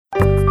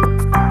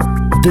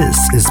This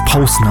is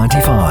Pulse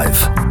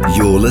 95.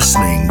 You're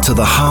listening to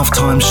the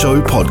Halftime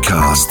Show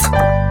podcast.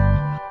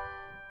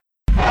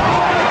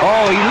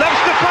 Oh, he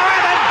lifts the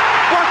fire and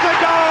what a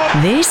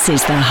goal! This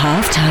is the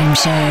Halftime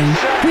Show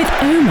with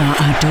Omar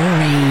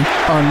Adori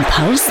on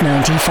Pulse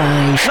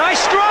 95. Nice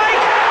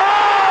strike!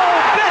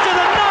 Oh, better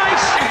than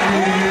nice!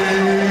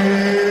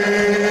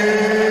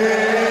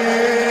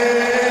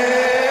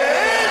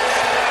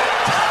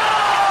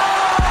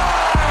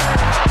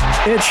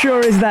 It sure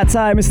is that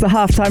time. It's the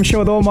Halftime Show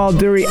with Omar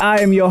Duri. I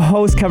am your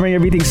host, covering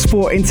everything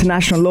sport,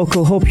 international,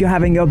 local. Hope you're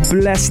having a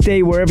blessed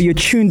day wherever you're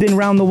tuned in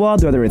around the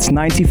world, whether it's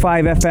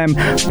 95 FM,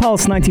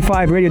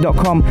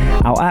 Pulse95Radio.com,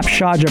 our app,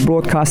 Sharjah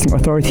Broadcasting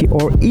Authority,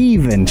 or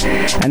even,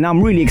 and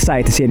I'm really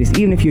excited to say this,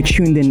 even if you're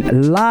tuned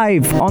in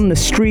live on the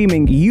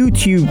streaming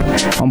YouTube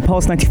on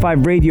Pulse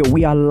 95 Radio,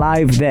 we are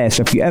live there.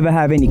 So if you ever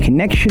have any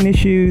connection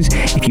issues,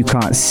 if you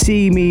can't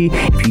see me,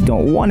 if you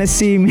don't want to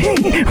see me,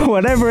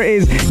 whatever it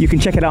is, you can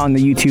check it out on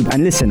the YouTube.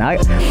 And listen, I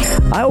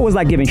always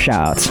like giving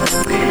shout-outs.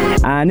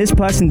 And this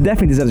person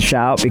definitely deserves a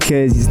shout-out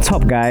because he's a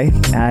top guy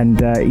and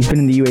he's been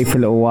in the UAE for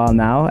a little while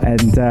now,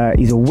 and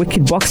he's a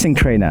wicked boxing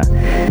trainer.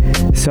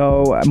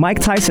 So Mike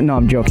Tyson, no,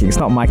 I'm joking, it's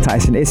not Mike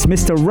Tyson, it's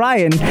Mr.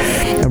 Ryan,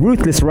 a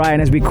ruthless Ryan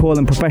as we call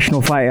him,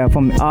 professional fighter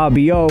from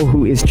RBO,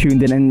 who is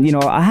tuned in. And you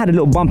know, I had a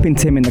little bump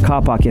into him in the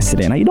car park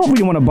yesterday. Now you don't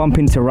really want to bump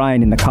into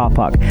Ryan in the car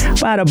park,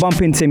 but I had a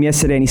bump into him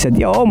yesterday and he said,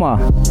 "Yo Omar,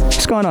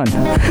 what's going on?"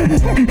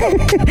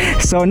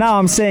 So now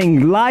I'm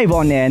saying live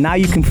on air, now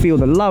you can feel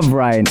the love,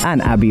 Ryan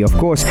and Abby, of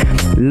course,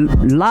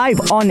 live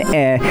on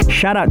air.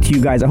 Shout out to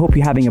you guys. I hope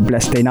you're having a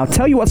blessed day. Now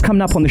tell you what's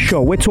coming up on the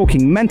show. We're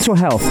talking mental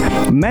health,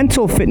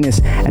 mental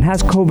fitness, and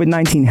has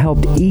COVID-19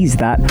 helped ease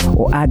that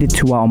or added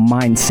to our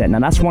mindset? Now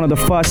that's one of the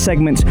first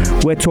segments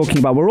we're talking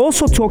about. We're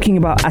also talking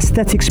about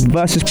aesthetics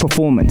versus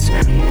performance.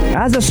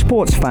 As a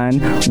sports fan,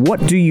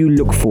 what do you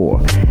look for?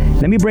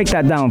 Let me break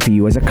that down for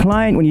you. As a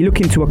client, when you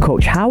look into a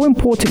coach, how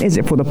important is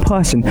it for the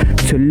person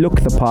to look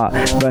the part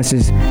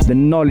versus the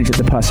knowledge that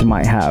the person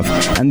might have?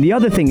 And the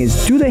other thing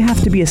is, do they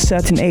have to be a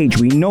certain age?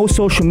 We know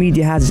social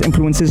media has its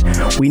influences.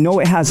 We know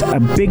it has a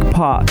big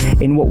part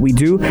in what we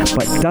do,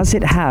 but does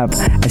it have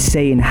a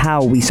say in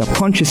how we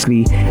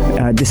subconsciously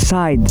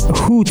decide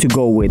who to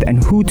go with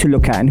and who to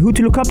look at and who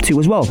to look up to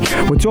as well?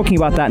 We're talking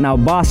about that now.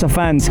 Barca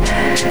fans,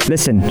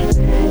 listen,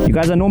 you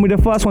guys are normally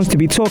the first ones to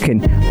be talking,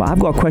 but I've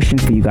got a question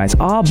for you guys.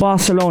 Are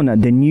Barcelona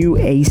the new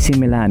AC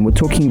Milan? We're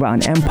talking about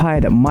an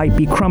empire that might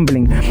be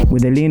crumbling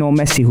with a Lionel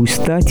Messi who's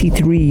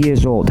 33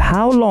 years old.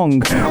 How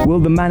long will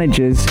the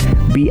managers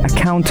be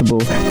accountable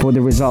for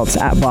the results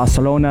at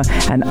Barcelona?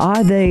 And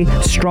are they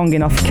strong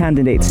enough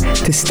candidates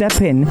to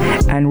step in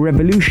and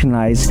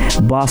revolutionize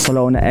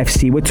Barcelona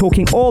FC? We're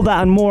talking all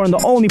that and more on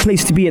the only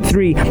place to be at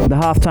 3, the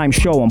Halftime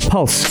Show on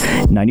Pulse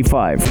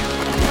 95.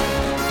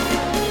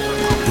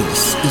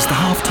 This is the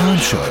Halftime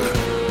Show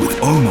with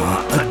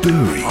Omar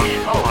Aduri.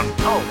 On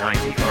Pulse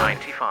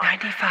 95.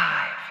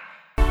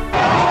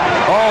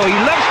 Oh, he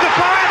lifts the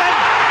fire and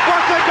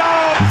what a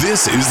goal!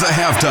 This is the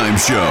Halftime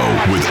Show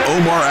with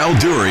Omar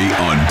Al-Duri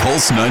on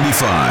Pulse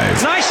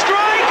 95. Nice strike!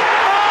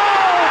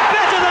 Oh,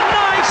 better than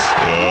nice!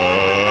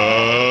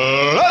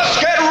 Let's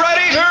get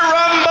ready to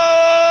rumble!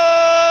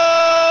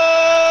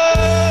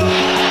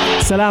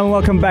 Salam and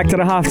welcome back to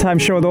the Halftime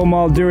Show with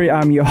Omar Al-Duri.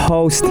 I'm your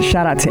host.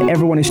 Shout out to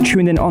everyone who's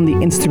tuned in on the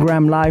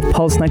Instagram Live,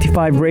 Pulse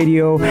 95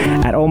 Radio,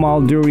 at Omar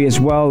Al-Duri as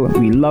well.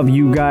 We love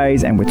you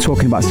guys, and we're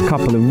talking about a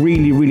couple of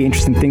really, really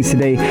interesting things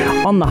today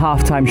on the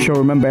Halftime Show.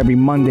 Remember, every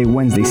Monday,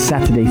 Wednesday,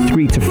 Saturday,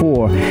 3 to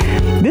 4.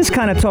 This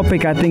kind of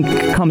topic, I think,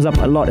 comes up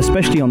a lot,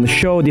 especially on the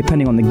show,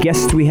 depending on the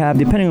guests we have,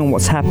 depending on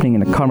what's happening in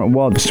the current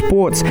world of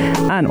sports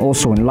and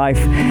also in life.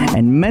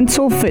 And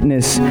mental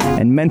fitness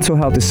and mental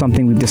health is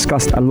something we've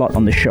discussed a lot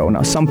on the show.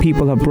 Now, some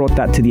people have brought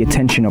that to the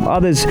attention of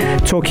others,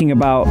 talking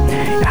about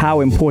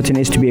how important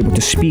it is to be able to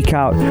speak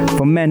out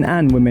for men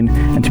and women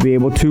and to be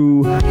able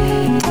to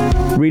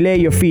relay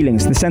your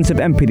feelings, the sense of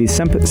empathy,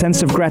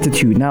 sense of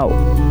gratitude. Now,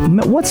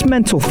 what's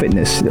mental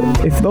fitness?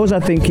 If those are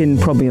thinking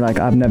probably like,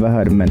 I've never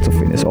heard of mental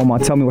fitness. Omar,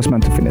 tell me what's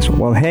mental fitness.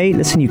 Well, hey,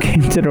 listen, you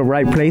came to the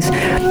right place,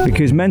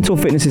 because mental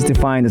fitness is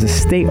defined as a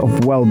state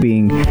of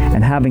well-being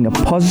and having a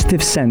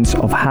positive sense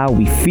of how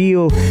we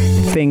feel,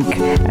 think,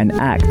 and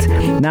act.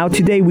 Now,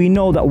 today we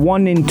know that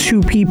 1 in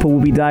 2 people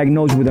will be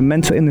diagnosed with a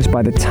mental illness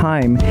by the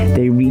time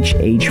they reach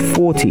age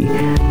 40.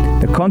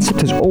 The concept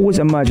has always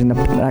emerged,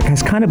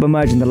 has kind of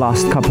emerged in the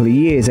last couple of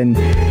years, and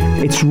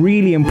it's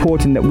really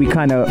important that we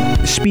kind of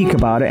speak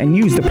about it and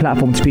use the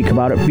platform to speak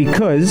about it,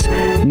 because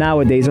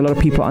nowadays a lot of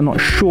people are not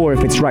sure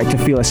if it's right to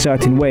feel a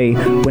certain way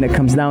when it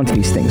comes down to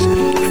these things.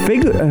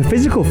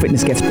 Physical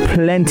fitness gets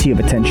plenty of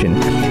attention,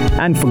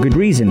 and for good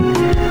reason,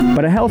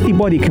 but a healthy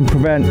body can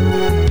prevent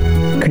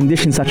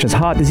conditions such as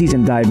heart disease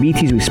and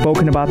diabetes. We've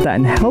spoken about that,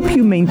 and help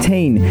you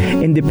maintain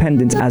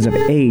independence as of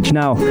age.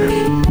 Now,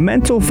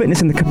 mental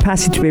fitness and the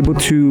capacity to be able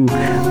to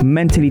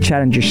mentally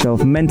challenge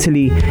yourself,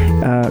 mentally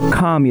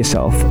calm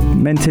yourself,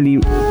 mentally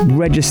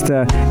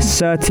register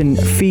certain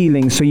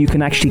feelings so you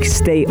can actually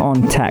stay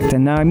on tact.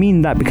 And now I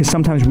mean that because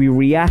sometimes we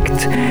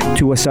react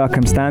to a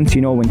circumstance.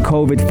 You know, when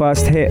COVID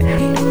first hit,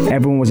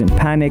 everyone was in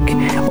panic.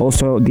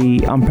 Also,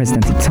 the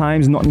unprecedented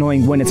times, not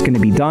knowing when it's going to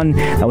be done.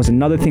 That was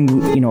another thing.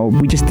 You know,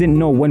 we just didn't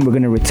know when we're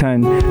going to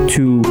return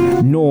to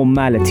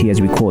normality,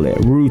 as we call it,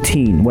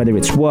 routine, whether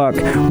it's work,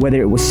 whether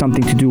it was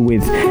something to do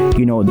with,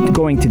 you know,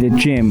 going to the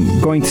gym,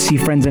 going to see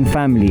friends and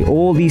family.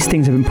 All these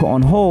things have been put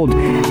on hold,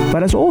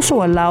 but has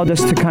also allowed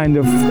us to kind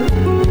of,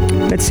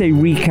 let's say,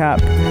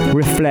 recap,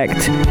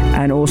 reflect,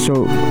 and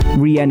also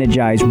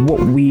re-energize what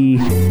we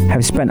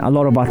have spent a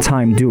lot of our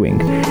time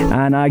doing.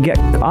 And I get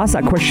asked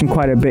that question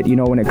quite a bit, you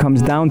know, when it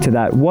comes down to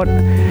that. What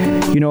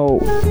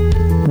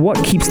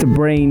keeps the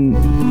brain,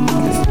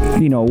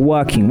 you know,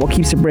 working? What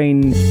keeps the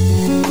brain,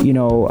 you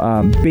know,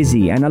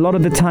 busy? And a lot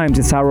of the times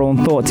it's our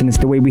own thoughts and it's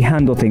the way we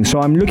handle things. So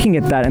I'm looking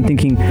at that and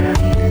thinking,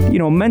 you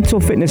know, mental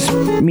fitness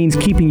means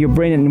keeping your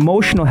brain and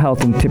emotional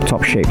health in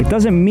tip-top shape. It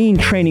doesn't mean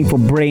training for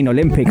brain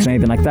Olympics or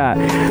anything like that.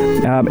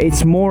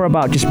 It's more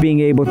about just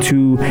being able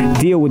to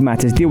deal with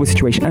matters, deal with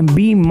situations, and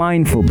be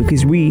mindful,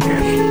 because we,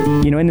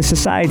 you know, in the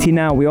society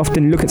now, we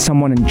often look at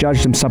someone and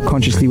judge them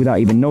subconsciously without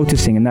even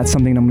noticing, and that's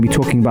something I'm going to be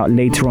talking about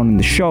later on in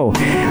the show.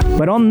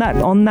 But on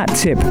that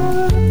tip,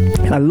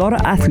 a lot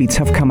of athletes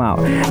have come out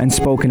and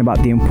spoken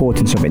about the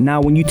importance of it. Now,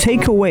 when you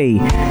take away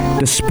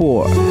the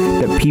sport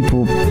that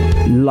people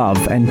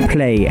love and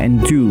play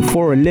and do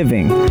for a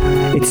living,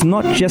 it's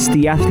not just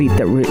the athlete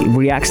that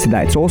reacts to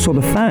that, it's also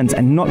the fans.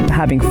 And not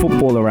having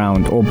football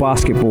around, or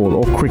basketball,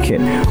 or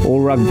cricket,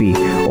 or rugby,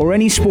 or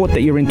any sport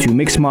that you're into,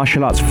 mixed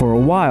martial arts, for a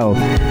while,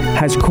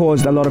 has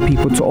caused a lot of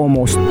people to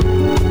almost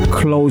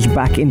close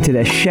back into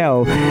their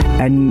shell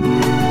and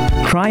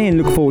try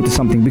and look forward to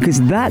something,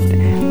 because that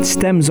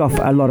stems off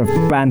a lot of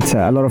banter,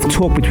 a lot of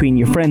talk between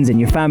your friends and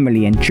your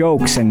family, and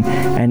jokes and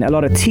a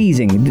lot of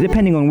teasing,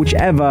 depending on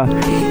whichever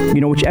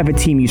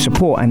team you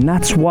support. And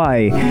that's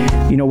why,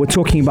 you know, we're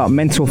talking about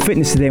mental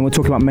fitness today, and we're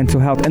talking about mental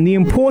health and the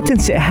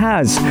importance it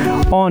has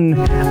on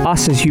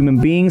us as human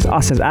beings,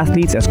 us as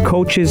athletes, as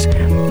coaches,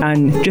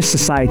 and just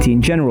society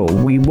in general.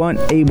 We weren't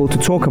able to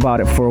talk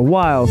about it for a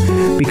while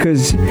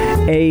because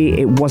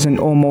it wasn't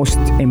almost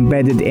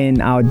embedded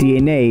in our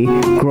DNA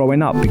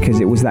growing up, because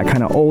it was that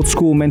kind of old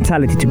school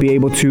mentality to be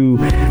able to,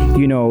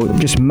 you know,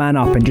 just man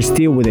up and just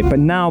deal with it. But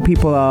now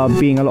people are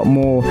being a lot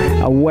more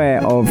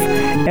aware of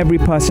every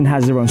person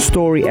has their own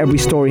story, every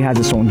story has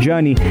its own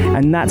journey,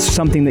 and that's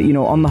something that, you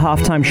know, on the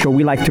Halftime Show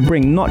we like to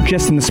bring, not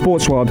just in the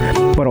sports world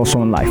but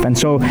also in life. And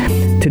so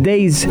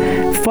today's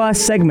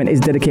first segment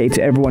is dedicated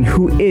to everyone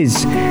who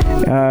is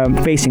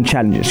facing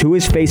challenges, who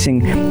is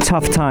facing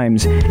tough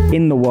times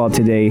in the world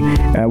today,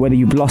 whether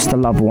you've lost a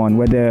loved one,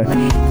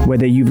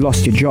 whether you've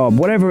lost your job,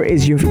 whatever it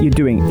is you're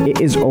doing,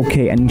 it is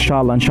okay, and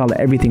inshallah,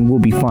 everything will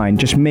be fine.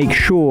 Just make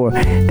sure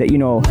that, you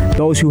know,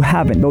 those who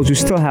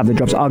still have the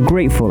jobs are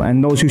grateful,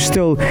 and those who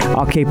still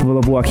are capable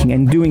of working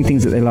and doing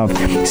things that they love,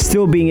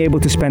 still being able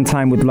to spend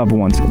time with loved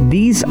ones.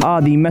 These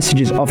are the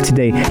messages of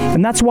today,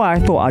 and that's why I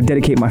thought I'd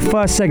dedicate my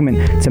first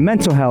segment to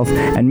mental health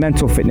and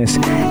mental fitness,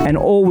 and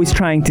always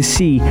trying to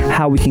see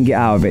how we can get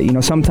out of it. You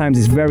know, sometimes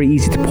it's very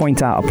easy to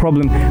point out a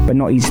problem, but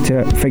not easy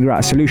to figure out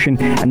a solution,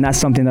 and that's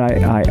something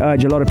that I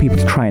urge a lot of people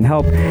to try and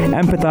help.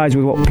 Empathize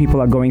with what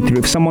people are going through.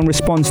 If someone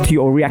responds to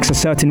you or reacts a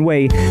certain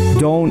way,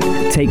 don't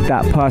take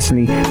that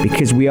personally,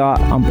 because we are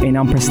in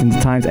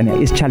unprecedented times, and it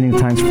is challenging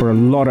times for a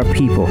lot of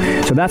people.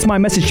 So that's my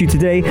message to you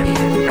today.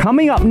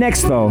 Coming up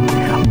next, though,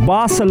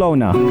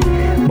 Barcelona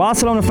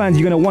fans,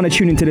 you're going to want to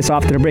tune into this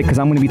after the break, because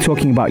I'm going to be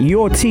talking about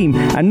your team.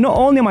 And not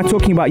only am I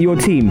talking about your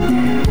team,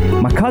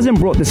 my cousin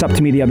brought this up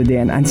to me the other day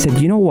and said,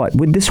 you know what,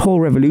 with this whole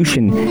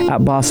revolution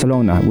at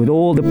Barcelona, with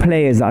all the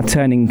players that are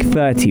turning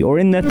 30 or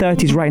in their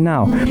 30s right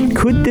now,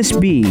 could this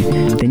be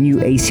the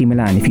new AC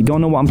Milan? If you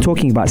don't know what I'm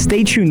talking about,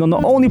 stay tuned on the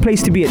only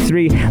place to be at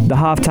 3, the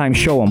Halftime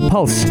Show on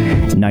Pulse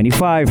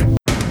 95.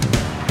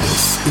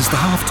 This is the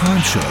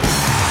Halftime Show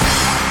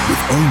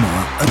with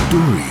Omar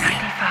Adouri.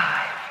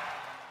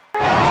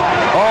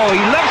 Oh, he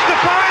loves the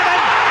fire,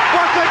 then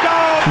what a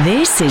goal!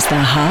 This is the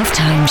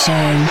Halftime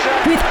Show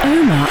with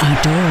Omar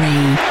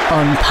Adouri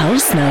on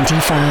Pulse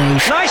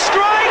 95. Nice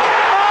strike!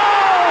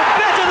 Oh,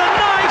 better than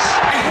nice!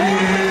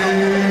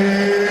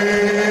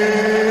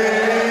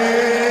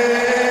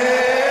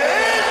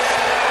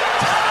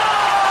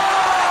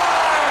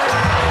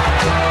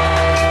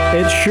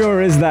 It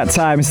Sure is that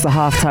time. It's the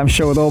Halftime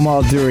Show with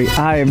Omar Duri.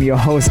 I am your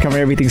host,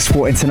 covering everything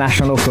sport,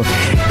 international, local.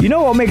 You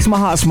know what makes my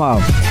heart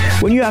smile?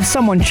 When you have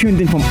someone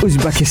tuned in from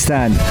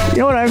Uzbekistan. You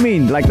know what I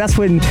mean? Like, that's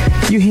when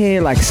you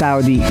hear like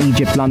Saudi,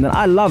 Egypt, London.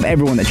 I love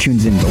everyone that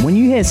tunes in, but when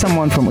you hear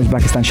someone from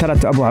Uzbekistan, shout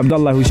out to Abu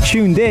Abdullah, who's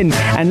tuned in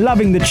and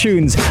loving the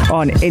tunes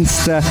on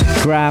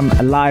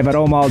Instagram live at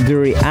Omar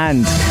Duri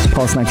and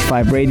Pulse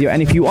 95 Radio.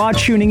 And if you are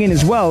tuning in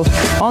as well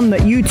on the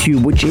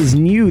YouTube, which is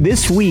new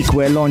this week,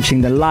 we're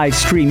launching the live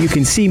stream. You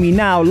can see me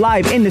now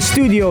live in the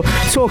studio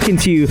talking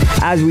to you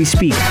as we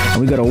speak.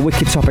 And we got a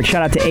wicked topic.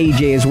 Shout out to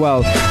AJ as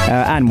well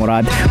and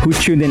Murad, who's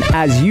tuned in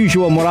as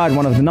usual. Murad,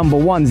 one of the number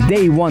ones,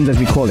 day ones as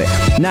we call it.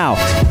 Now,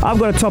 I've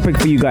got a topic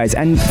for you guys.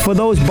 And for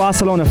those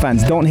Barcelona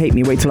fans, don't hate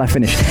me. Wait till I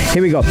finish.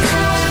 Here we go.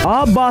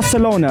 Are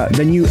Barcelona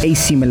the new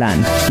AC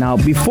Milan? Now,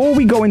 before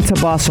we go into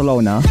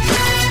Barcelona,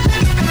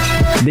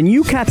 the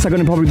new cats are going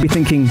to probably be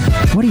thinking,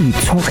 what are you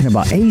talking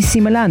about? AC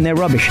Milan, they're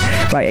rubbish.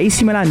 Right,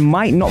 AC Milan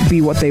might not be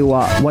what they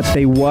were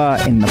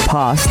in the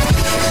past,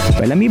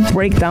 but let me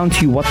break down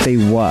to you what they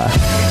were.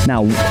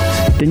 Now,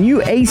 the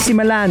new AC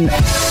Milan,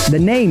 the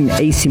name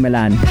AC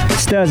Milan,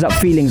 stirs up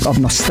feelings of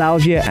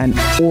nostalgia and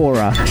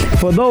aura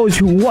for those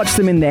who watched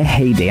them in their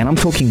heyday. And I'm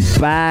talking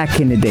back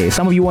in the day.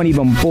 Some of you weren't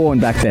even born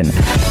back then.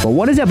 But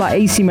what is it about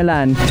AC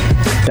Milan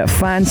that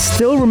fans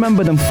still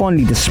remember them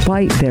fondly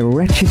despite their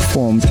wretched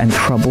forms and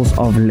troubles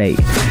of late?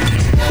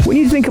 When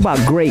you think about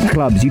great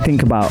clubs, you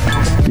think about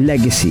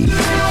legacy.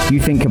 You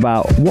think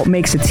about what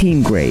makes a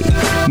team great.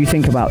 You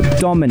think about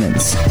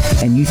dominance.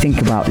 And you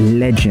think about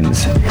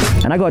legends.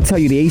 And I got to tell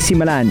you, the AC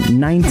Milan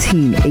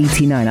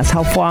 1989, that's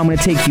how far I'm going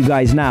to take you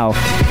guys now.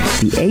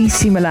 The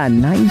AC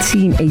Milan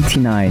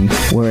 1989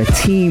 were a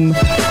team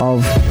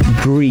of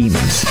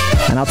dreams.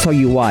 And I'll tell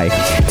you why.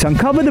 To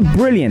uncover the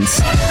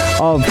brilliance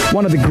of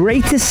one of the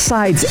greatest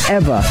sides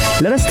ever,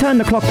 let us turn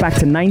the clock back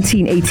to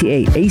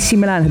 1988. AC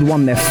Milan had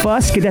won their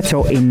first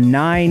Scudetto in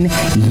 9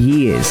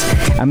 years.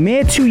 A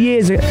mere 2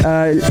 years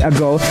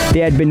ago, they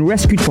had been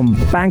rescued from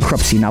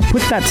bankruptcy. Now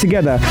put that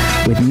together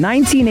with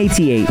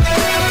 1988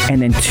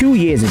 and then 2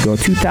 years ago,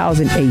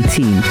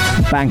 2018,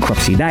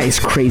 bankruptcy. That is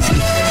crazy.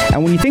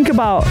 And when you think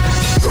about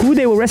who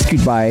they were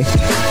rescued by,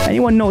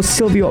 anyone knows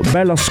Silvio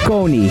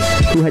Berlusconi,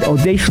 who had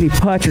audaciously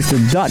purchased the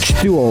Dutch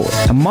duo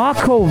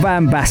Marco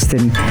van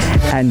Basten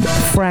and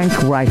Frank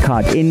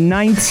Rijkaard in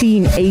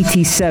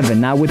 1987.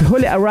 Now, with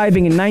Gullit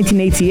arriving in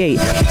 1988,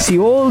 see,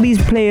 all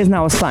these players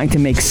now are starting to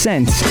make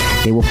sense.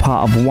 They were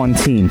part of one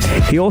team.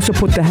 He also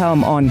put the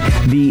helm on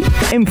the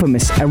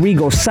infamous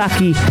Arrigo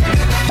Sacchi,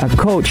 a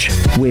coach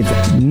with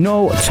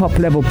no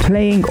top-level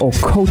playing or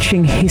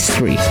coaching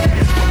history.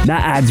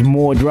 That adds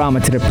more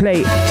drama to the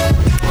plate.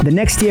 The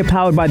next year,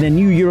 powered by the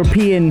new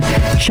European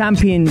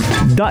champion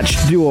Dutch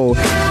duo,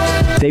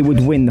 they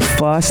would win the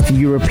first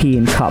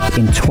European Cup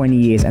in 20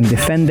 years and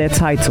defend their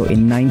title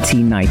in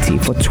 1990.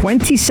 For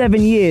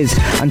 27 years,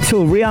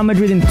 until Real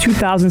Madrid in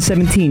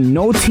 2017,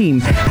 no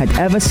team had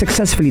ever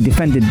successfully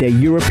defended their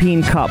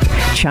European Cup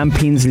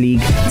Champions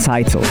League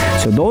title.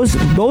 So those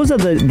are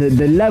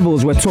the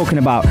levels we're talking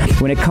about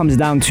when it comes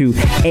down to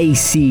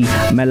AC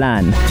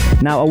Milan.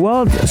 Now, a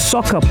world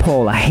soccer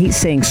poll, I hate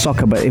saying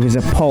soccer, but it was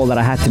a poll that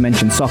I had to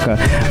mention soccer,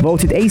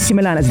 voted AC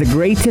Milan as the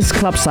greatest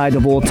club side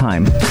of all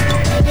time.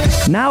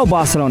 Now,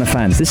 Barcelona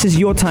fans, this is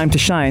your time to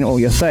shine, or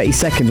your 30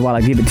 seconds while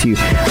I give it to you.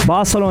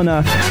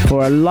 Barcelona,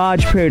 for a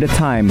large period of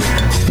time,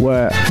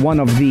 were one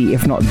of the,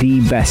 if not the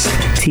best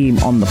team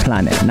on the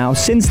planet. Now,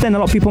 since then, a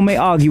lot of people may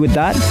argue with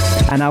that,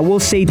 and I will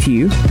say to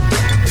you,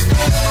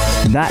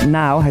 that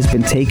now has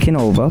been taken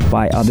over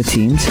by other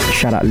teams.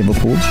 Shout out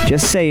Liverpool.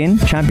 Just saying,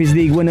 Champions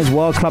League winners,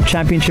 World Club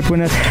Championship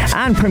winners,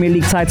 and Premier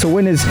League title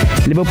winners.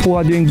 Liverpool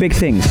are doing big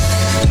things.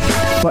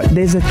 But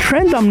there's a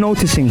trend I'm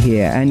noticing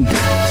here, and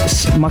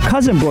my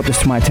cousin brought this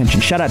to my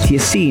attention. Shout out to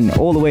Yassine,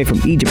 all the way from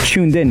Egypt,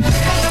 tuned in.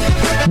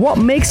 What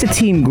makes a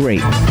team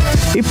great?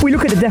 If we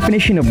look at the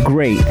definition of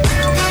great,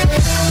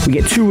 we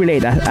get two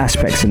related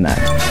aspects in that.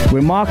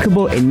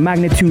 Remarkable in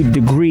magnitude,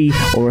 degree,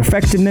 or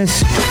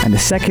effectiveness. And the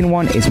second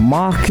one is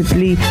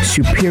markedly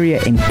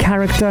superior in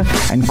character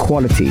and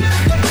quality.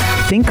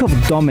 Think of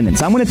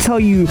dominance. I'm going to tell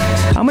you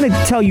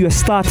a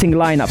starting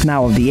lineup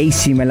now of the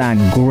AC Milan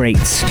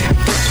greats.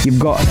 You've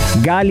got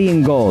Gali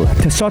in goal,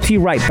 Tassotti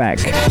right back,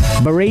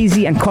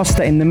 Baresi and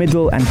Costa in the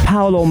middle, and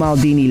Paolo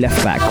Maldini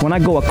left back. When I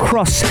go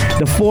across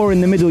the four in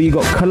the middle, you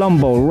got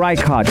Colombo,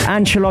 Rijkaard,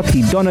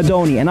 Ancelotti,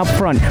 Donadoni, and up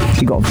front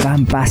you got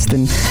Van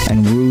Basten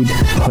and Ruud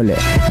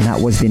Gullit. And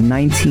that was the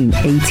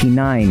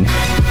 1989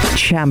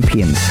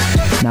 champions.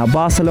 Now,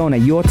 Barcelona,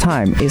 your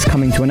time is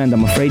coming to an end,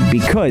 I'm afraid,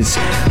 because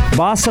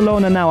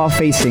Barcelona now are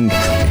facing,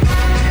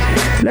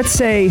 let's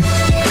say,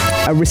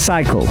 a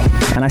recycle.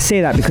 And I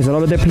say that because a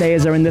lot of their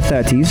players are in their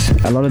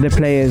 30s. A lot of their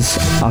players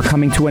are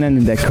coming to an end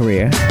in their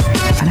career.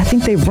 And I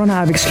think they've run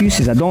out of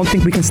excuses. I don't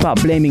think we can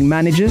start blaming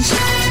managers.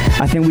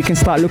 I think we can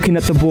start looking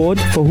at the board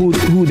for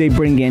who they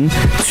bring in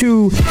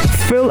to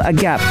fill a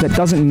gap that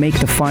doesn't make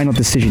the final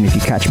decision, if you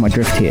catch my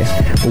drift here.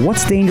 But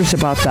what's dangerous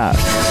about that?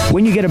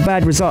 When you get a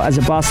bad result as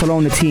a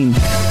Barcelona team,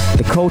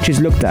 the coach is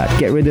looked at.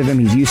 Get rid of him,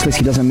 he's useless,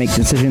 he doesn't make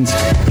decisions.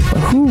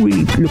 But who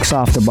really looks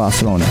after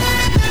Barcelona?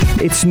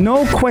 It's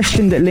no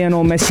question that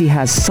Lionel Messi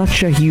has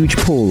such a huge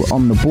pull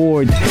on the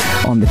board,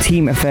 on the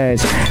team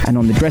affairs, and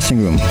on the dressing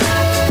room.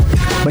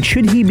 But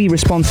should he be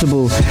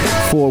responsible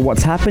for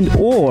what's happened,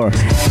 or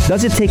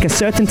does it take a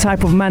certain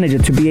type of manager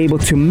to be able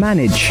to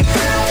manage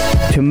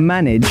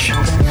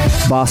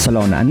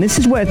Barcelona? And this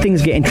is where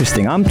things get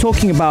interesting. I'm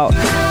talking about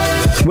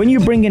when you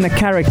bring in a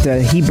character,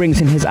 he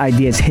brings in his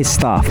ideas, his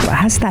staff. But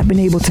has that been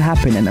able to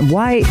happen? And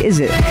why is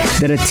it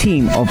that a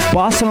team of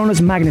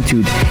Barcelona's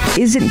magnitude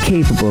isn't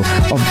capable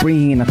of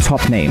bringing in a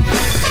top name?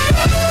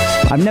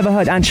 I've never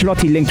heard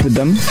Ancelotti linked with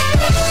them.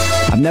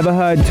 I've never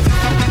heard,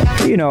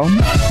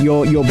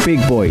 your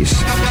big boys,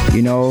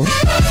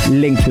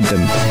 linked with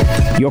them.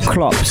 Your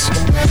Klopps,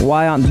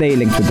 why aren't they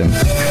linked with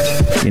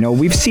them?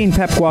 We've seen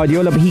Pep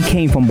Guardiola, but he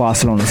came from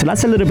Barcelona, so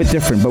that's a little bit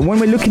different. But when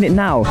we're looking at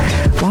now,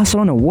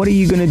 Barcelona, what are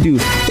you going to do?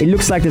 It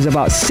looks like there's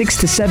about 6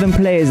 to 7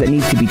 players that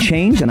need to be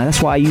changed, and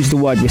that's why I use the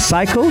word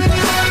recycle.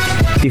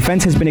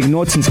 Defense has been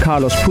ignored since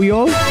Carlos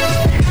Puyol.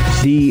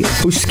 The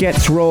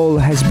Busquets role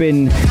has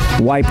been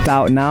wiped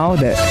out now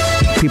that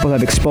people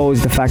have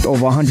exposed the fact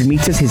over 100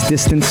 meters, his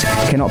distance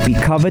cannot be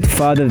covered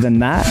further than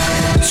that.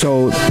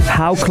 So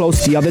how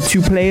close the other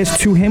 2 players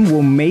to him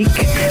will make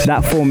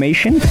that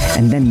formation,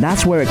 and then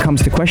that's where it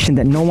comes to question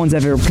that no one's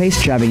ever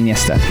replaced Xavi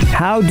Iniesta.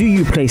 How do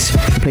you replace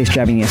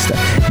Xavi Iniesta?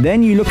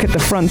 Then you look at the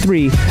front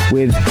 3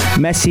 with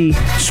Messi,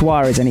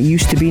 Suarez, and it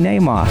used to be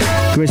Neymar.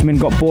 Griezmann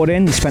got bought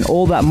in, he spent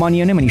all that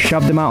money on him, and he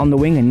shoved him out on the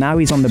wing, and now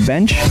he's on the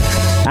bench.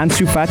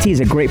 Ansu Fati is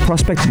a great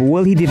prospect, but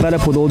will he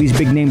develop with all these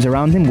big names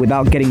around him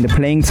without getting the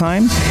playing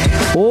time?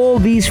 All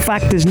these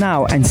factors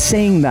now, and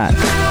saying that,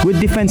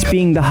 with defense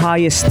being the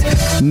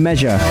highest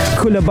measure,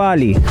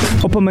 Koulibaly,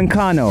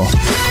 Upamecano,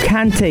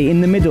 Kante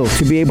in the middle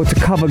to be able to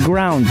cover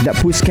ground that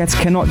Busquets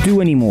cannot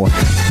do anymore.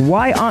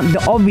 Why aren't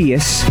the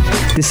obvious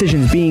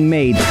decisions being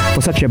made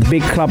for such a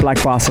big club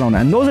like Barcelona?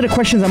 And those are the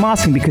questions I'm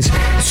asking, because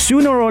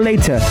sooner or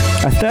later,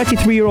 a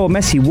 33-year-old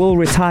Messi will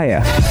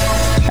retire.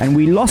 And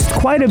we lost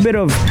quite a bit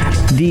of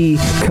the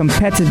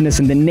competitiveness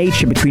and the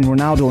nature between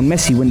Ronaldo and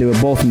Messi when they were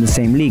both in the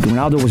same league.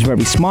 Ronaldo was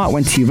very smart,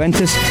 went to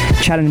Juventus,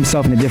 challenged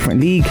himself in a different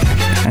league,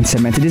 and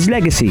cemented his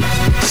legacy.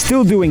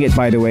 Still doing it,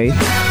 by the way,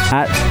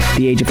 at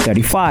the age of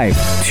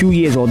 35, 2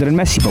 years older than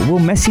Messi. But will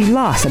Messi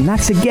last? And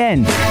that's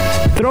again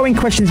throwing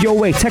questions your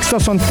way. Text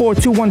us on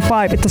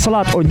 4215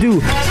 Itasalat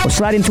or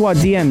slide into our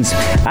DMs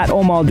at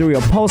Omar Al-Duri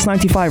or Pulse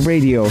 95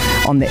 Radio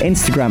on the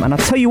Instagram. And I'll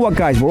tell you what,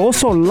 guys, we're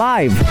also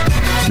live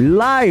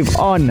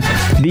on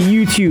the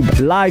YouTube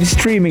live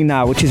streaming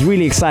now, which is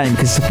really exciting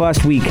because it's the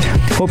first week.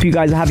 Hope you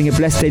guys are having a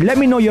blessed day. Let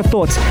me know your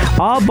thoughts.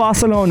 Are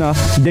Barcelona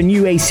the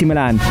new AC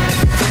Milan?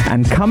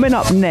 And coming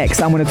up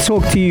next, I'm going to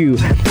talk to you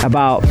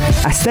about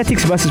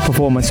aesthetics versus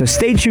performance. So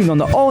stay tuned on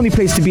the only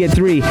place to be at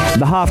 3,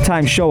 the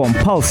halftime show on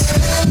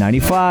Pulse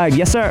 95.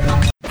 Yes, sir.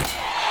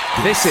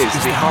 This is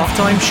the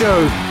halftime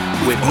show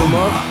with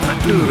Omar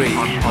Al-Duri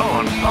on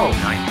Pulse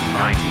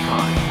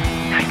 95.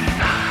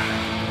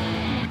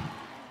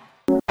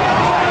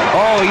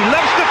 Oh, he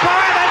loves the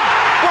fire, and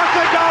what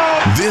a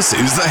goal! This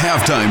is the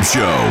halftime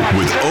show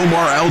with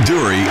Omar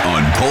Al-Duri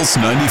on Pulse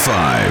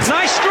 95.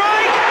 Nice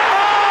strike!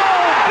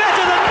 Oh,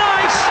 better than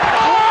nice!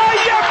 Oh,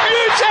 you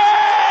beauty!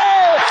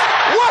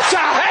 What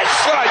a head,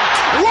 son!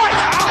 What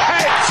a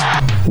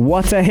hit!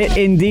 What a hit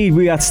indeed.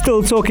 We are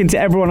still talking to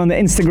everyone on the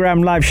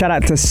Instagram live. Shout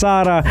out to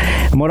Sarah,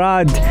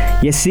 Murad,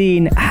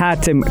 Yassine,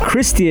 Hatem,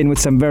 Christian with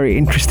some very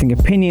interesting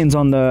opinions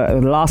on the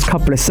last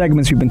couple of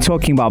segments. We've been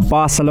talking about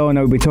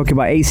Barcelona, we've been talking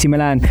about AC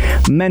Milan,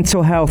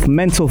 mental health,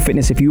 mental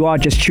fitness. If you are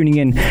just tuning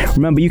in,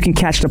 remember you can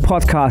catch the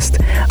podcast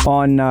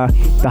on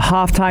the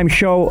halftime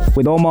show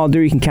with Omar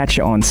Al-Duri. You can catch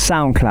it on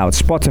SoundCloud,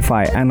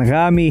 Spotify, and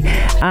Rami,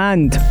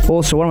 and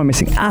also, what am I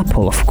missing?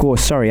 Apple, of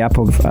course. Sorry,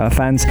 Apple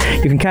fans.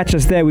 You can catch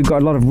us there. We've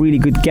got a lot of really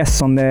good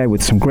guests on there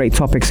with some great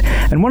topics.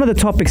 And one of the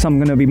topics I'm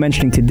going to be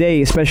mentioning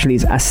today especially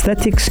is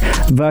aesthetics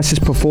versus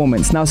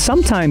performance. Now,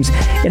 sometimes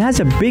it has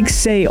a big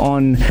say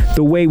on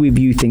the way we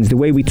view things, the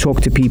way we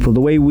talk to people,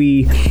 the way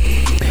we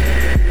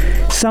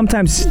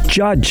sometimes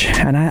judge,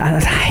 and I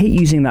hate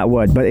using that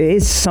word, but it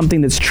is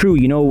something that's true.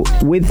 You know,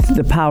 with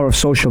the power of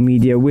social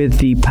media, with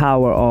the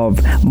power of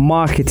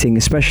marketing,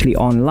 especially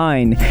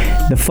online,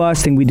 the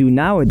first thing we do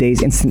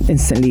nowadays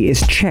instantly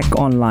is check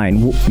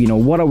online. You know,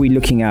 what are we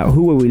looking at?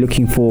 Who are we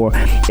looking for?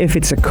 If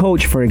it's a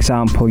coach, for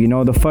example, you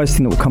know, the first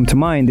thing that will come to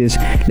mind is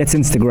let's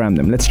Instagram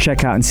them. Let's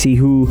check out and see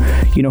who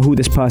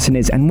this person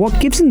is and what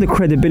gives them the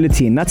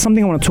credibility. And that's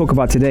something I want to talk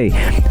about today.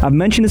 I've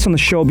mentioned this on the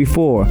show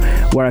before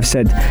where I've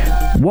said,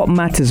 what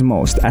matters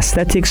most,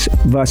 aesthetics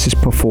versus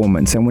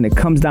performance? And when it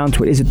comes down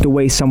to it, is it the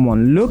way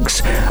someone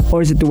looks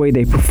or is it the way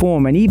they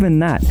perform? And even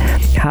that,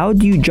 how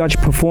do you judge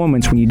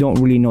performance when you don't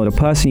really know the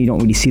person, you don't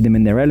really see them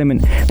in their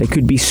element? They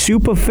could be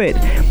super fit,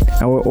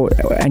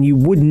 and you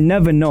would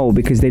never know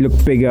because they look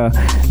bigger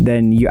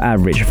than your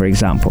average, for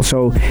example.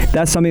 So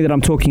that's something that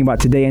I'm talking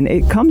about today, and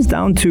it comes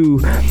down to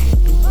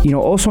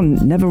also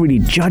never really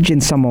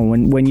judging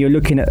someone when you're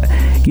looking at,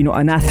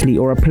 an athlete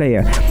or a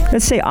player.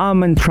 Let's say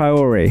Armand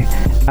Traore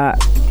at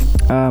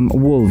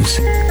Wolves.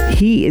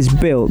 He is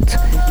built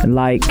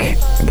like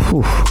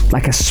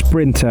a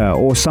sprinter,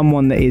 or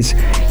someone that is,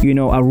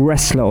 a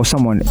wrestler, or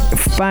someone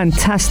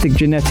fantastic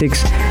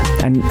genetics,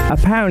 and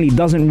apparently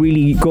doesn't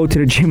really go to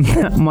the gym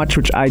that much,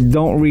 which I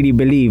don't really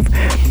believe.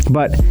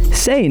 But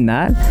saying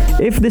that,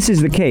 if this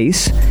is the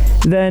case,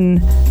 then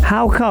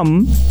how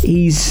come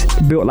he's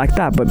built like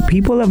that? But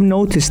people have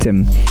noticed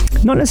him,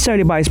 not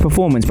necessarily by his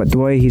performance, but the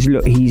way he's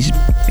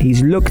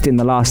looked in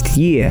the last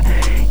year.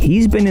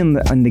 He's been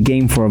in the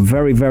game for a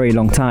very, very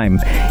long time,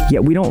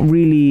 yet we don't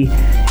really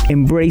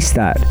embrace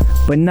that.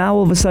 But now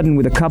all of a sudden,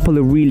 with a couple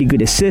of really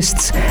good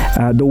assists,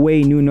 the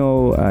way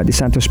Nuno de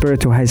Santo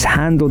Espirito has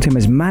handled him,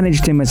 has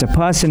managed him as a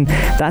person,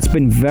 that's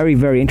been very,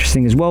 very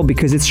interesting as well,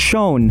 because it's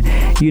shown,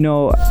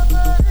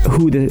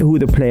 who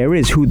the player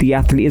is, who the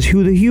athlete is,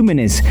 who the human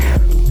is.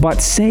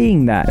 But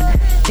saying that,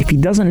 if he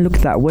doesn't look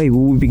that way,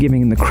 will we be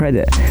giving him the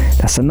credit?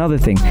 That's another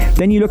thing.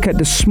 Then you look at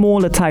the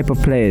smaller type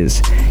of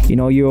players.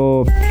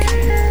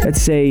 Let's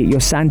say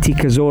your Santi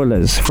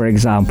Cazorlas, for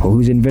example,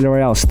 who's in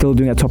Villarreal, still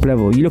doing at top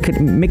level. You look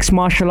at mixed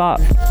martial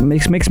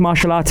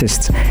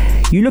artists.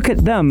 You look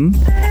at them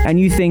and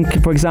you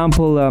think, for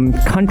example, Roy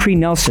Country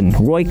Nelson.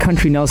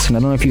 I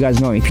don't know if you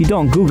guys know him. If you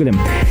don't, Google him.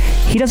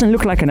 He doesn't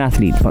look like an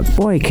athlete, but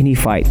boy, can he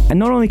fight. And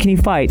not only can he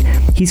fight,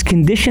 he's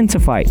conditioned to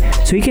fight.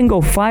 So he can go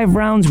 5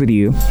 rounds with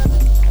you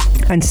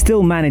and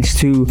still manage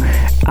to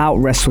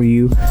out-wrestle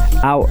you,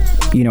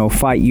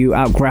 fight you,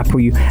 out-grapple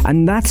you.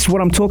 And that's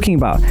what I'm talking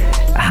about.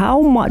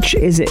 How much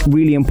is it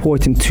really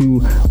important to,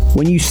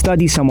 when you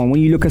study someone,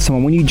 when you look at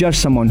someone, when you judge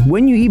someone,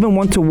 when you even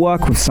want to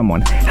work with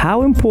someone,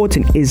 how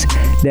important is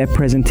their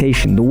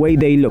presentation, the way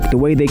they look, the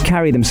way they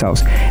carry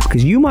themselves?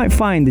 Because you might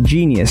find the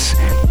genius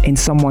in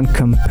someone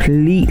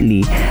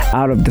completely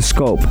out of the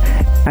scope.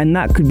 And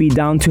that could be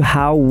down to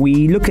how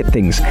we look at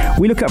things.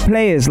 We look at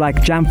players like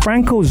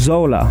Gianfranco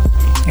Zola.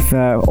 If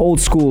old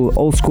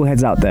school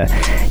heads out there,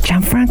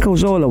 Gianfranco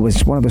Zola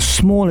was one of the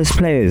smallest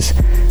players,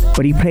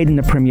 but he played in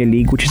the Premier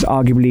League, which is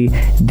arguably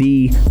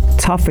the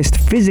toughest,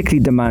 physically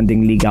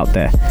demanding league out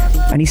there,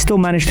 and he still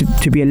managed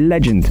to be a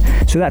legend.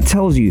 So that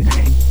tells you,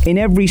 in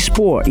every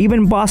sport,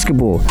 even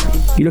basketball,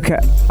 you look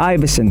at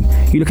Iverson,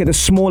 you look at the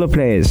smaller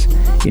players,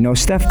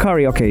 Steph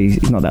Curry, okay,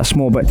 he's not that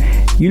small, but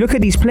you look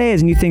at these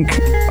players and you think,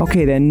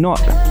 okay, they're not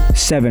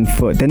 7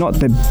 foot, they're not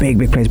the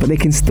big players, but they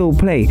can still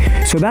play.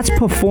 So that's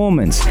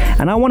performance,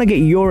 and I want to get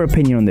your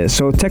opinion on this.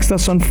 So text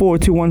us on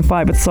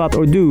 4215 at Salat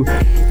Urdu,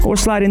 or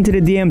slide into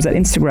the DMs at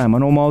Instagram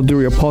on Omar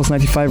Al-Duri or Pulse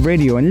 95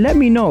 Radio, and let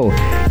me know,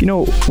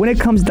 when it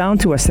comes down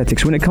to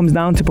aesthetics, when it comes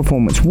down to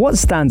performance, what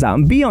stands out?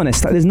 And be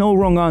honest, there's no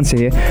wrong answer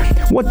here.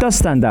 What does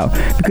stand out?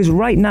 Because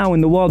right now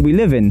in the world we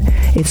live in,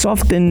 it's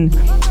often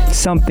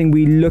something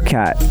we look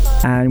at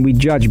and we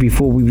judge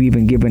before we've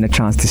even given a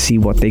chance to see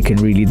what they can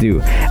really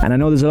do. And I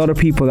know there's a lot of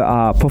people that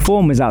are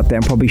performers out there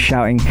and probably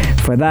shouting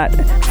for that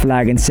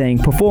flag and saying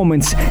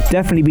performance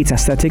definitely beats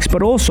aesthetics,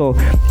 but also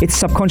it's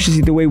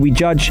subconsciously the way we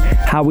judge,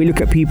 how we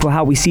look at people,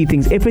 how we see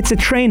things. If it's a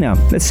trainer,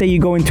 let's say you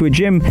go into a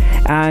gym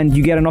and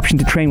you get an option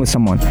to train with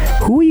someone,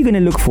 who are you going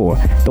to look for?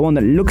 The one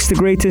that looks the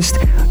greatest?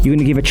 You're going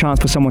to give a chance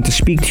for someone to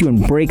speak to you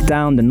and break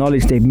down the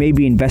knowledge they've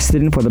maybe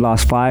invested in for the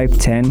last 5,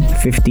 10,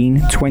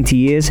 15, 20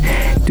 years.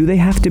 Do they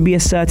have to be a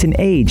certain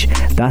age?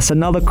 That's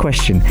another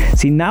question.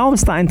 See, now I'm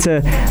starting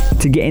to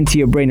get into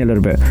your brain a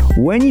little bit.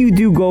 When you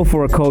do go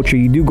for a coach or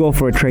you do go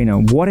for a trainer,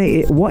 what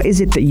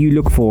is it that you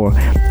look for?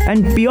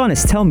 And be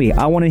honest, tell me.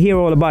 I want to hear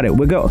all about it.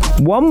 We've got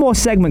one more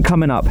segment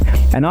coming up,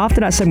 and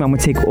after that segment, I'm going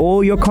to take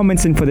all your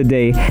comments in for the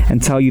day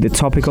and tell you the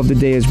topic of the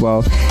day as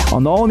well.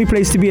 On the only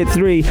place to be at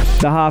 3,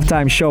 the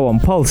Halftime Show on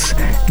Pulse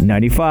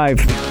 95.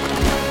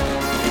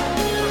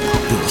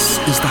 This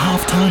is the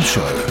Halftime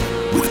Show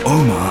with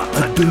Omar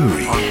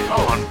Al-Duri.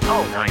 On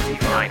Pulse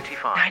 95.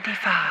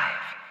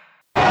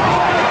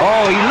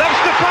 Oh, he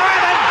loves the fire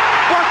then!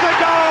 What a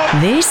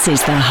goal! This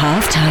is the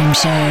Halftime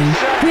Show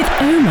with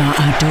Omar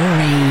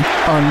Al-Duri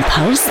on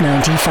Pulse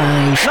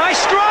 95. Nice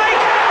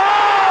strike!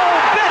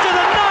 Oh, better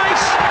than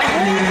nice!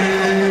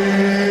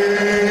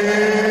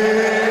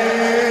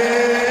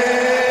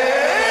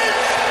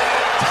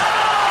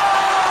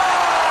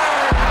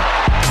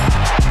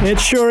 It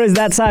sure is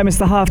that time. It's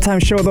the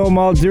Halftime Show with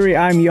Omar Al-Duri.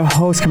 I'm your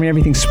host, covering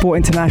everything sport,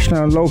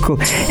 international and local.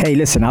 Hey,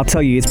 listen, I'll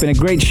tell you, it's been a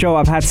great show.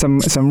 I've had some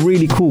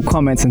really cool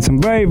comments and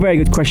some very, very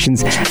good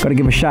questions. Got to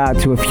give a shout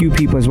out to a few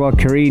people as well.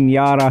 Kareen,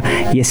 Yara,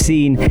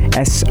 Yassine,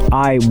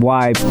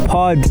 SIY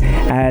Pod,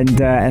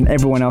 and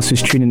everyone else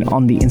who's tuning in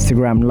on the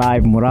Instagram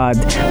Live, Murad,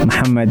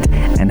 Muhammad,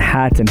 and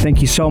Hatton. Thank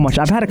you so much.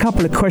 I've had a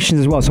couple of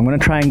questions as well, so I'm going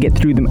to try and get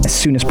through them as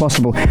soon as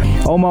possible.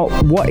 Omar,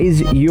 what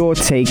is your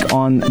take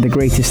on the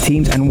greatest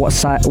teams, and what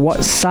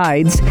side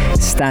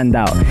sides stand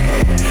out?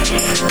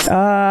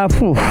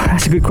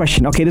 That's a good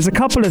question. Okay, there's a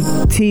couple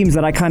of teams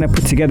that I kind of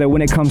put together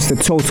when it comes to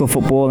total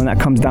football, and that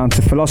comes down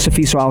to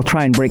philosophy, so I'll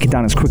try and break it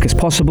down as quick as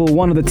possible.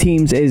 One of the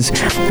teams is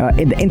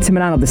in the Inter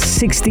Milan of the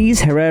 60s.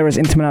 Herrera's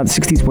Inter Milan of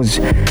the 60s was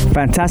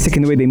fantastic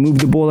in the way they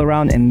moved the ball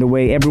around and the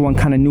way everyone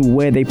kind of knew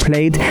where they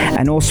played,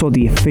 and also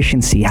the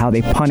efficiency, how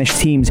they punish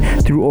teams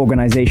through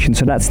organization.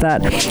 So that's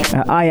that.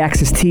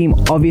 Ajax's team,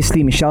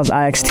 obviously Michel's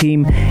Ajax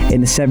team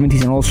in the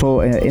 70s and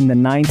also in the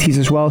 90s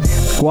as well.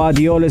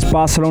 Guardiola's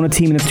Barcelona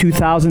team in the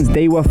 2000s,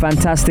 they were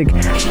fantastic.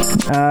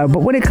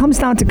 But when it comes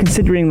down to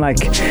considering like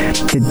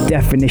the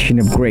definition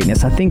of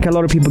greatness, I think a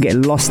lot of people get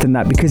lost in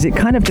that because it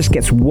kind of just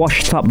gets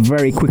washed up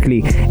very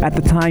quickly. At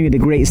the time, you're the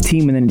greatest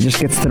team, and then it just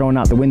gets thrown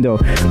out the window.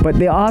 But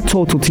there are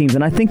total teams,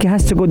 and I think it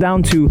has to go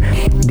down to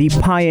the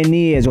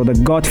pioneers or the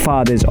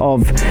godfathers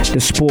of the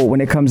sport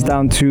when it comes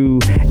down to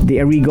the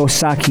Arrigo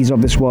Sacchis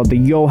of this world, the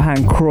Johan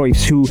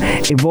Cruyffs, who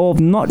evolved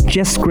not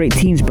just great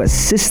teams, but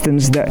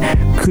systems that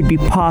could be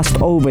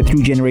passed over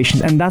through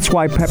generations. And that's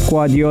why Pep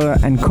Guardiola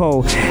and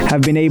co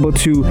have been able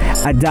to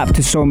adapt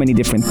to so many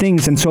different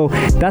things. And so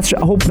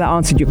I hope that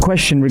answered your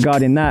question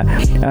regarding that.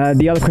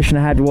 The other question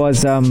I had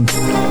was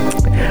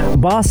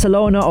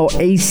Barcelona or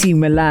AC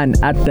Milan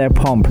at their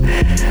pomp?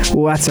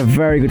 Oh, that's a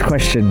very good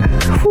question.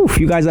 Whew,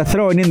 you guys are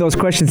throwing in those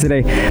questions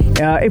today.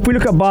 If we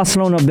look at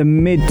Barcelona of the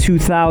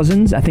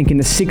mid-2000s, I think in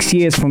the 6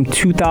 years from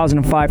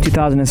 2005,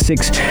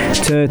 2006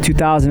 to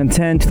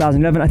 2010,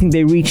 2011, I think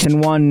they reached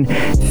and won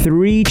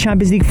 3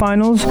 Champions League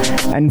finals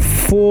and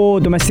 4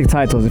 domestic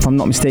titles, if I'm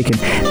not mistaken.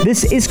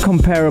 This is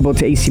comparable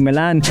to AC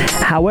Milan.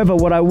 However,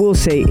 what I will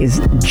say is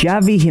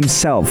Xavi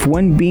himself,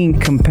 when being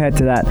compared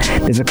to that,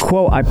 there's a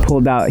quote I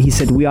pulled out. He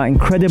said, "We are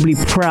incredibly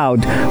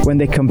proud when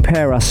they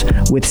compare us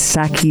with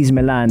Sacchi's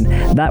Milan."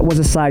 That was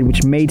a side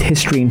which made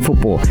history in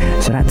football.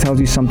 So that tells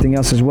you something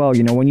else as well,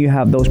 you know, when you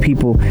have those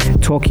people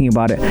talking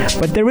about it.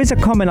 But there is a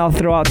comment I'll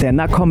throw out there, and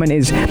that comment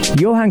is,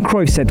 Johan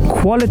Cruyff said,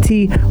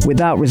 "Quality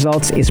without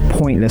results is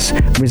pointless.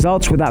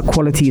 Results without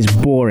quality is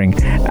boring."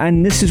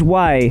 And this is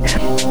why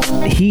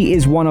he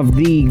is one of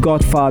the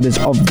godfathers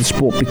of the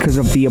sport, because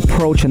of the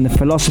approach and the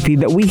philosophy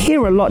that we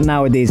hear a lot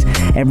nowadays.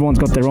 Everyone's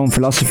got their own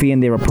philosophy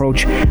and their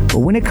approach. But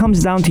when it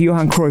comes down to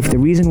Johan Cruyff, the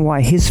reason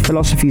why his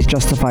philosophy is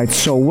justified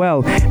so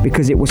well,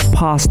 because it was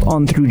passed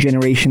on through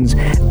generations,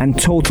 and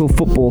total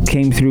football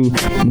came through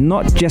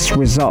not just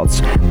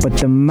results, but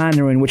the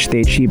manner in which they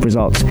achieved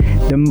results,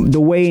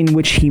 the way in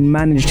which he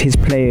managed his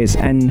players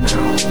and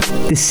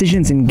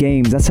decisions in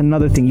games. That's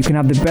another thing. You can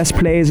have the best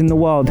players in the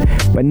world,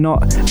 but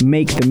not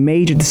make the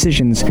major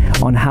decisions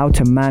on how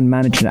to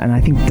manage it. And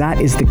I think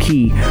that is the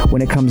key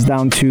when it comes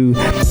down to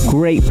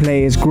great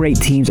players, great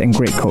teams, and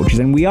great coaches.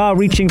 And we are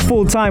reaching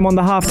full time on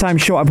the halftime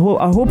show. I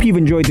hope you've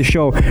enjoyed the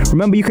show.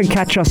 Remember, you can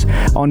catch us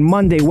on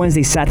Monday,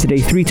 Wednesday, Saturday,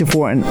 3 to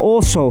 4. And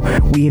also,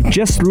 we have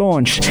just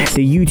launched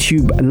the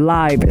YouTube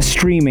live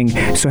streaming.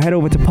 So head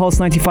over to Pulse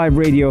 95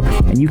 Radio,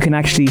 and you can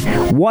actually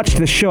watch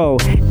the show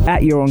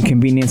at your own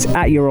convenience,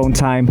 at your own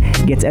time.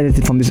 It gets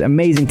edited from this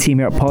amazing team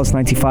here at Pulse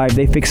 95.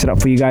 They fix it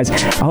up for you guys.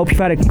 I hope you've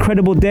had an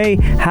incredible day.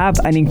 Have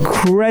an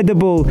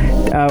incredible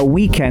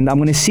weekend. I'm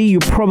going to see you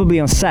probably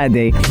on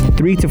Saturday,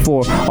 3 to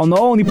 4, on the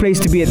only place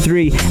to be at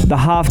 3, the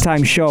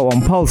halftime show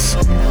on Pulse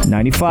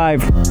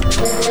 95.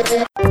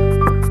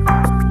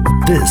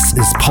 This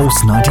is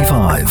Pulse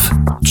 95.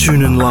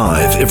 Tune in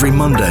live every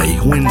Monday,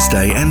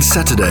 Wednesday and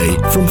Saturday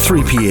from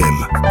 3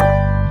 p.m.